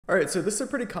All right, so this is a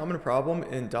pretty common problem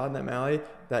in .NET MAUI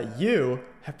that you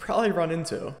have probably run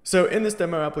into. So in this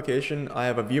demo application, I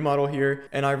have a view model here,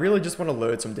 and I really just want to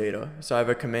load some data. So I have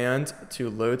a command to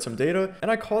load some data,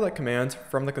 and I call that command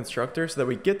from the constructor so that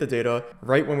we get the data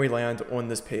right when we land on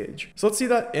this page. So let's see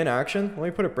that in action. Let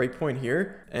me put a breakpoint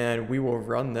here, and we will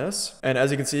run this. And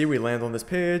as you can see, we land on this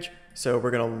page. So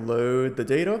we're gonna load the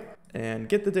data and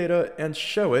get the data and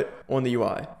show it on the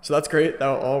UI. So that's great, that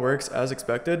all works as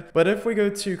expected. But if we go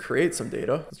to create some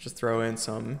data, let's just throw in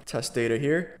some test data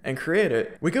here and create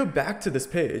it, we go back to this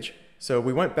page. So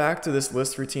we went back to this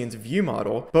list routines view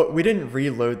model, but we didn't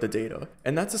reload the data.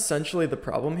 And that's essentially the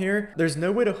problem here. There's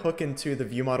no way to hook into the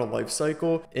view model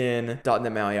lifecycle in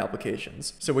 .NET MAUI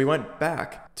applications. So we went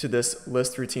back to this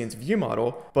list routines view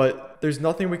model, but there's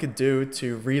nothing we could do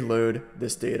to reload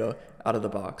this data out of the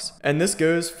box. And this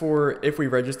goes for if we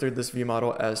registered this view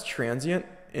model as transient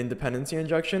in dependency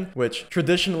injection, which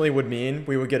traditionally would mean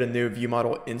we would get a new view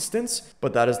model instance,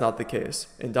 but that is not the case.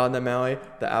 In .NET MAUI,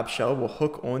 the app shell will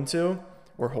hook onto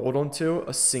or hold onto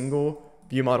a single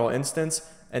view model instance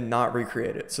and not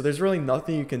recreate it. So there's really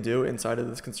nothing you can do inside of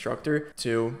this constructor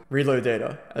to reload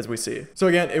data, as we see. So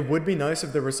again, it would be nice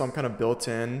if there was some kind of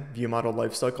built-in view model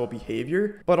lifecycle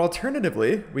behavior, but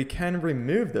alternatively, we can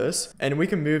remove this and we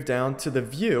can move down to the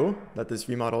view that this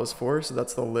view model is for. So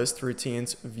that's the list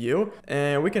routines view.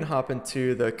 And we can hop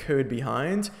into the code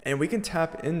behind and we can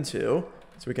tap into,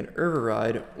 so we can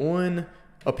override on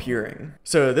appearing.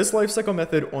 So this lifecycle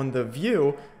method on the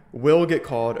view will get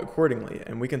called accordingly,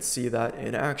 and we can see that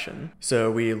in action.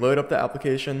 So we load up the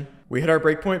application, we hit our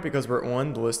breakpoint because we're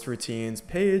on the list routines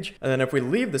page, and then if we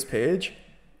leave this page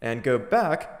and go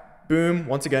back, boom,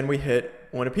 once again we hit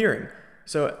on appearing.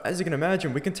 So as you can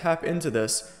imagine, we can tap into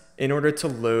this in order to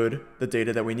load the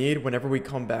data that we need whenever we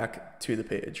come back to the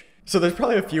page. So there's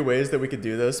probably a few ways that we could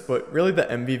do this, but really the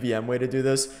MVVM way to do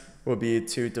this will be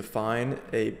to define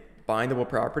a bindable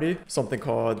property, something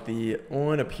called the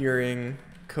onAppearing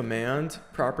command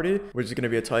property, which is going to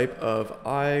be a type of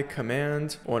I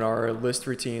command on our list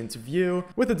routines view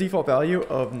with a default value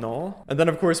of null. And then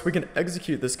of course we can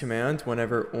execute this command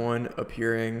whenever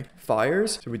onAppearing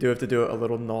fires. So we do have to do a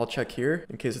little null check here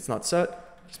in case it's not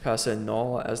set. Just pass in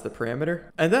null as the parameter.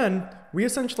 And then we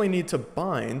essentially need to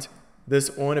bind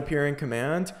this onAppearing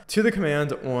command to the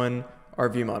command on our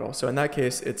view model. So in that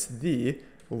case, it's the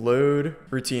load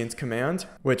routines command,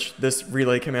 which this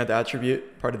relay command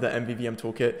attribute, part of the MVVM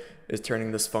toolkit, is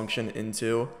turning this function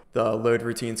into the load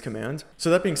routines command. So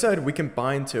that being said, we can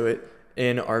bind to it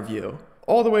in our view.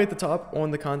 All the way at the top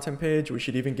on the content page, we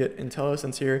should even get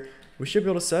IntelliSense here. We should be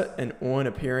able to set an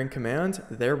onAppearing command.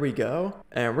 There we go.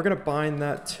 And we're gonna bind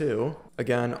that to,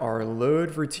 again, our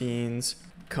load routines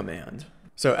command.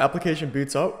 So application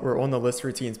boots up, we're on the list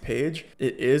routines page.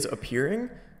 It is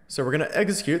appearing. So we're going to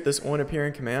execute this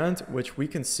onAppearing command, which we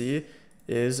can see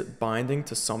is binding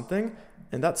to something.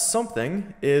 And that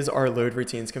something is our load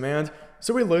routines command.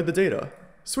 So we load the data.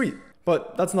 Sweet.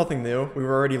 But that's nothing new. We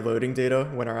were already loading data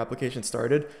when our application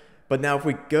started. But now if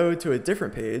we go to a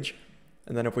different page,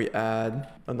 and then if we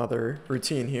add another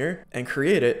routine here and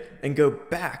create it and go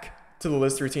back to the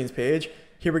list routines page,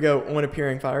 here we go,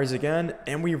 onAppearing fires again,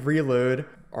 and we reload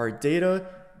our data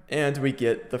and we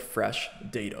get the fresh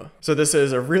data. So this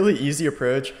is a really easy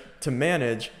approach to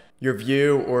manage your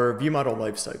view or view model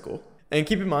lifecycle. And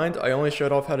keep in mind, I only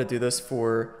showed off how to do this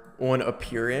for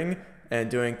onAppearing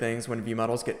and doing things when view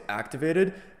models get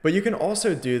activated, but you can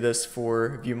also do this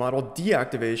for view model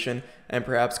deactivation and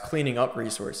perhaps cleaning up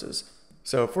resources.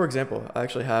 So for example, I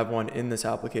actually have one in this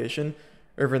application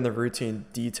over in the routine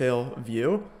detail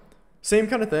view. Same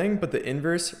kind of thing, but the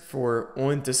inverse for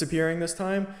onDisappearing this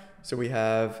time. So we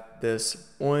have this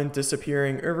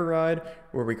onDisappearing override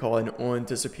where we call an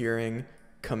onDisappearing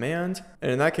command.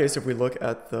 And in that case, if we look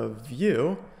at the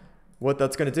view, what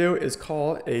that's going to do is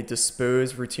call a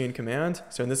dispose routine command.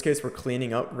 So in this case, we're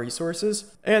cleaning up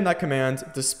resources, and that command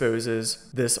disposes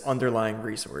this underlying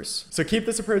resource. So keep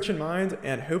this approach in mind,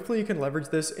 and hopefully you can leverage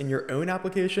this in your own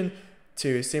application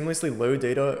to seamlessly load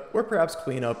data or perhaps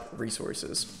clean up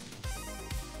resources.